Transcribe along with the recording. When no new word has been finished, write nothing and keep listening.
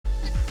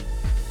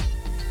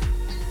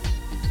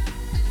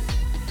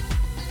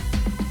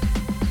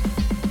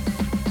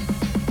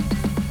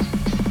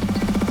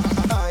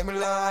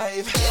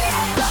Hey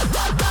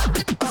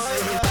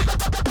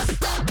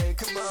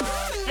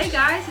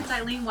guys, it's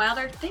Eileen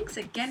Wilder. Thanks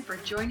again for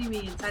joining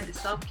me inside the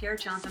Self-Care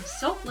Challenge. I'm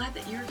so glad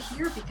that you're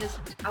here because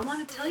I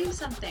want to tell you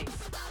something.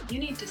 You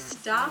need to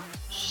stop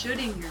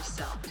shoulding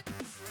yourself.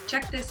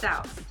 Check this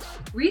out.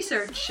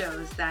 Research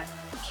shows that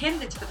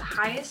candidates for the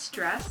highest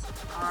stress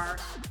are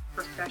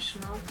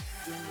professional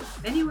women.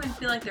 Many women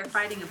feel like they're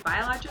fighting a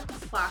biological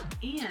clock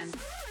and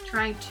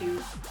trying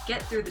to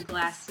get through the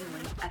glass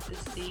ceiling at the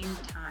same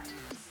time.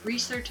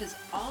 Research has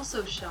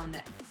also shown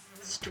that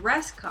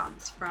stress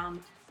comes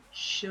from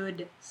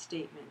should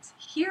statements.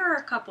 Here are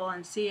a couple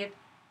and see if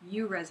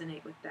you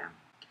resonate with them.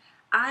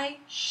 I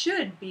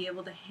should be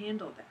able to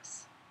handle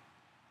this.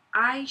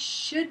 I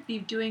should be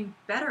doing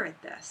better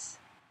at this.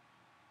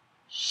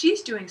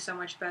 She's doing so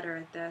much better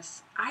at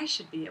this. I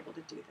should be able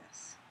to do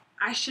this.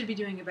 I should be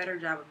doing a better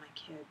job with my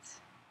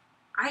kids.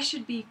 I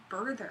should be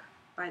further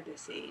by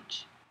this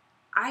age.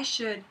 I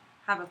should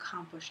have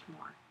accomplished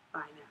more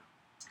by now.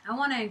 I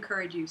want to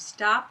encourage you,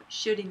 stop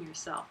shoulding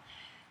yourself.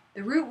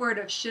 The root word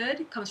of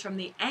should comes from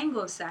the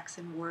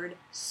Anglo-Saxon word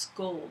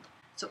scold.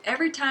 So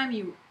every time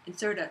you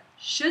insert a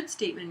should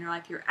statement in your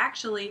life, you're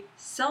actually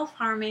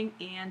self-harming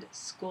and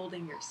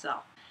scolding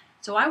yourself.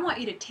 So I want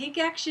you to take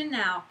action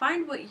now,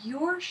 find what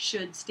your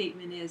should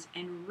statement is,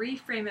 and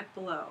reframe it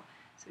below.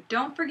 So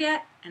don't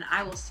forget, and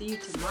I will see you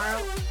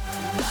tomorrow.